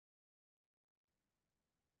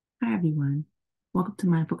Hi everyone, welcome to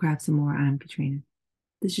Mindful Crafts and More. I'm Katrina. If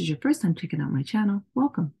this is your first time checking out my channel,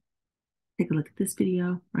 welcome. Take a look at this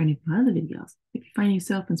video or any of my other videos. If you find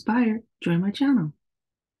yourself inspired, join my channel.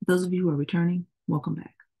 For those of you who are returning, welcome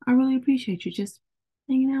back. I really appreciate you just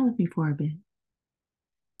hanging out with me for a bit.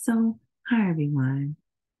 So, hi everyone.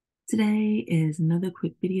 Today is another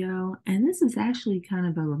quick video, and this is actually kind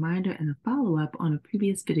of a reminder and a follow-up on a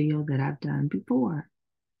previous video that I've done before.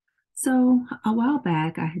 So a while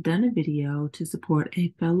back, I had done a video to support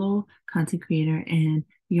a fellow content creator and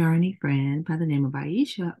yarny friend by the name of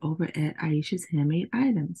Aysha over at Aysha's Handmade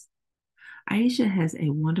Items. Aysha has a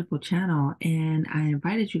wonderful channel, and I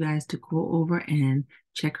invited you guys to go over and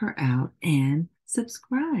check her out and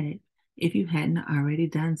subscribe if you hadn't already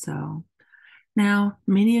done so. Now,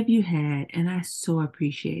 many of you had, and I so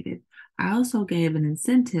appreciate it. I also gave an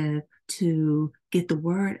incentive to get the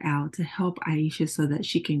word out to help Aysha so that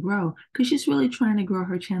she can grow, because she's really trying to grow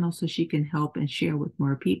her channel so she can help and share with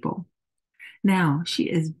more people. Now, she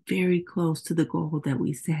is very close to the goal that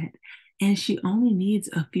we set, and she only needs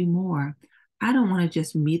a few more. I don't want to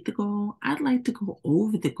just meet the goal. I'd like to go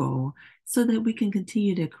over the goal so that we can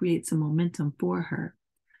continue to create some momentum for her.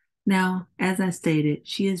 Now, as I stated,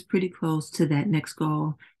 she is pretty close to that next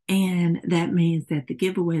goal, and that means that the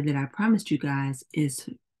giveaway that I promised you guys is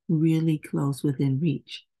really close within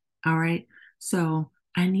reach. All right, so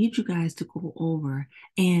I need you guys to go over,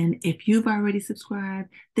 and if you've already subscribed,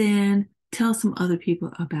 then tell some other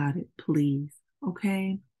people about it, please.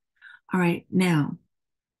 Okay, all right, now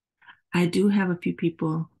I do have a few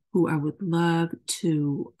people who I would love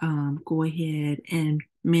to go ahead and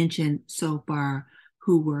mention so far,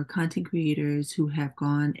 who were content creators who have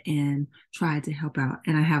gone and tried to help out.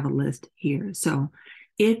 And I have a list here. So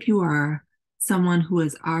if you are someone who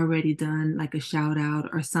has already done like a shout out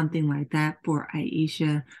or something like that for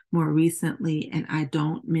Aysha more recently, and I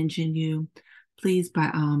don't mention you, please, by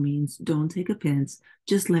all means, don't take offense.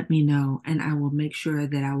 Just let me know, and I will make sure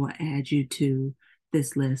that I will add you to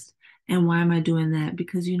this list. And why am I doing that?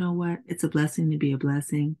 Because you know what? It's a blessing to be a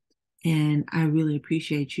blessing. And I really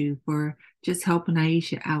appreciate you for just helping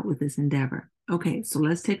Aysha out with this endeavor. Okay, so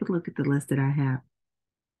let's take a look at the list that I have.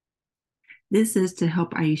 This is to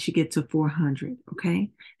help Aysha get to 400, okay?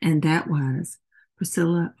 And that was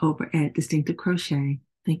Pricilla over at Distinctive Crochet.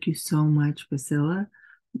 Thank you so much, Pricilla.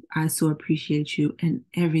 I so appreciate you and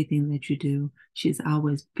everything that you do. She's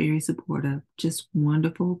always very supportive, just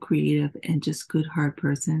wonderful, creative, and just good heart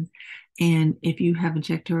person. And if you haven't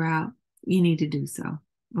checked her out, you need to do so.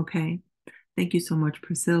 Okay. Thank you so much,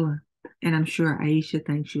 Priscilla. And I'm sure Aysha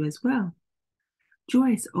thanks you as well.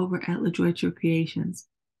 Joyce over at LaJoyce Creations.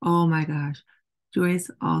 Oh my gosh. Joyce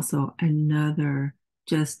also another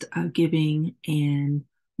just giving and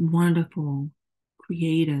wonderful,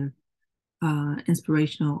 creative,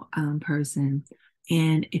 inspirational person.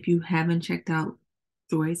 And if you haven't checked out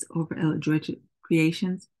Joyce over at Joyce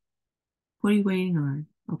Creations, what are you waiting on?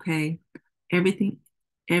 Okay. Everything,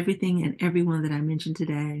 everything and everyone that I mentioned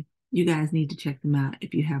today, you guys need to check them out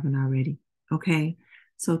if you haven't already. Okay.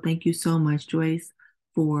 So thank you so much, Joyce,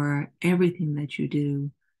 for everything that you do.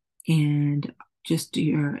 And just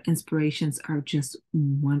your inspirations are just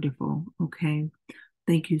wonderful. Okay.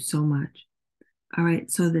 Thank you so much. All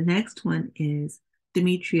right, so the next one is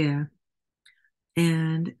Dimitra.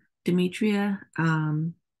 And Dimitra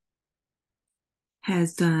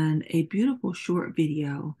has done a beautiful short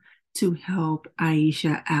video to help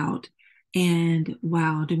Aysha out. And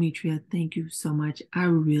wow, Dimitra, thank you so much. I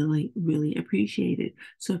really, really appreciate it.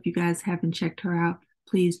 So if you guys haven't checked her out,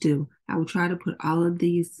 please do. I will try to put all of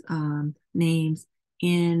these names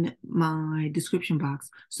in my description box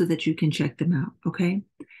so that you can check them out, okay?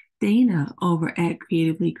 Dana over at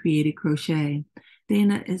Creatively Created Crochet.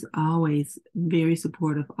 Dana is always very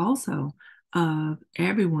supportive also of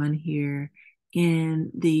everyone here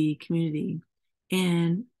in the community.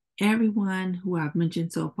 And everyone who I've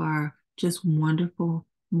mentioned so far, just wonderful,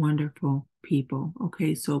 wonderful people.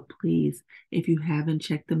 Okay, so please, if you haven't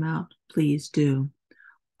checked them out, please do.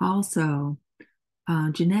 Also,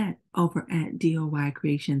 Jeanette over at DOY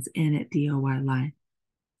Creations and at DOY Life,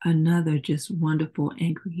 another just wonderful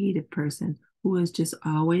and creative person who is just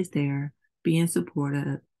always there, being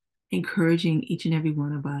supportive, encouraging each and every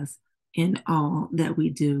one of us in all that we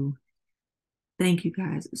do. Thank you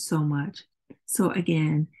guys so much. So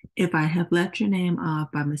again, if I have left your name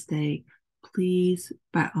off by mistake, please,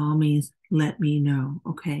 by all means, let me know,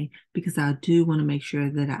 okay? Because I do want to make sure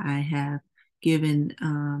that I have given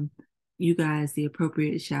you guys the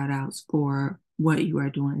appropriate shout outs for what you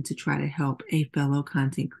are doing to try to help a fellow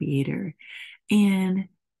content creator. And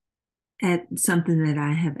at something that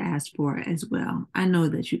I have asked for as well. I know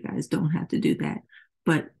that you guys don't have to do that,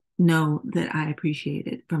 but know that I appreciate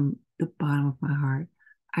it from the bottom of my heart.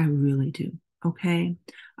 I really do. Okay.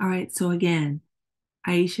 All right. So again,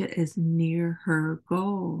 Aysha is near her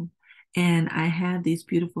goal. And I have these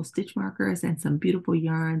beautiful stitch markers and some beautiful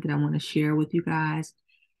yarn that I want to share with you guys.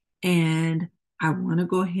 And I want to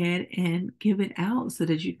go ahead and give it out so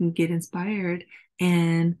that you can get inspired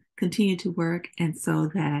and continue to work, and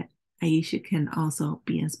so that Aysha can also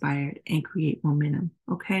be inspired and create momentum.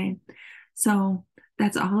 Okay. So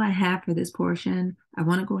that's all I have for this portion. I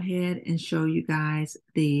want to go ahead and show you guys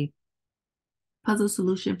the puzzle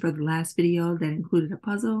solution for the last video that included a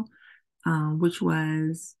puzzle, which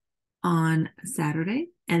was on Saturday,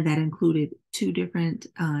 and that included 2 different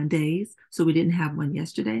days. So we didn't have one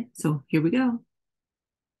yesterday. So here we go.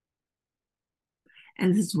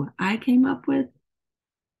 And this is what I came up with.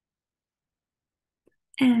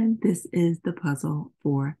 And this is the puzzle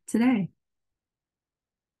for today.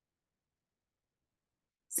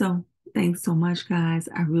 So thanks so much, guys.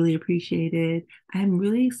 I really appreciate it. I'm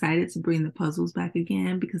really excited to bring the puzzles back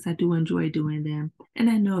again because I do enjoy doing them. And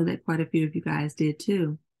I know that quite a few of you guys did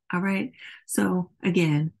too. All right. So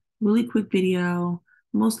again, really quick video,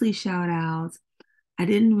 mostly shout outs. I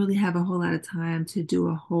didn't really have a whole lot of time to do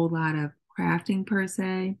a whole lot of crafting per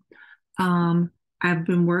se. Um, I've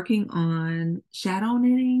been working on shadow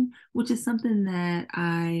knitting, which is something that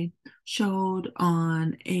I showed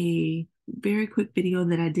on a very quick video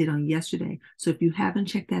that I did on yesterday. So if you haven't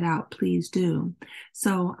checked that out, please do.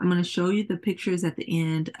 So I'm going to show you the pictures at the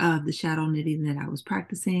end of the shadow knitting that I was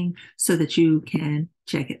practicing so that you can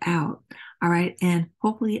check it out. All right. And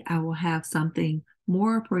hopefully I will have something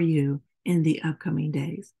more for you in the upcoming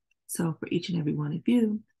days. So for each and every one of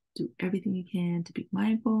you, do everything you can to be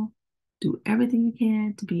mindful. Do everything you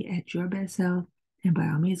can to be at your best self. And by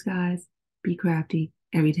all means, guys, be crafty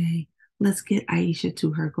every day. Let's get Aysha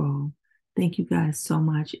to her goal. Thank you guys so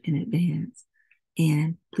much in advance.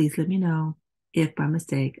 And please let me know if by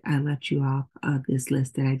mistake I left you off of this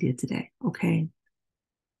list that I did today. Okay?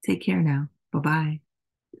 Take care now. Bye-bye.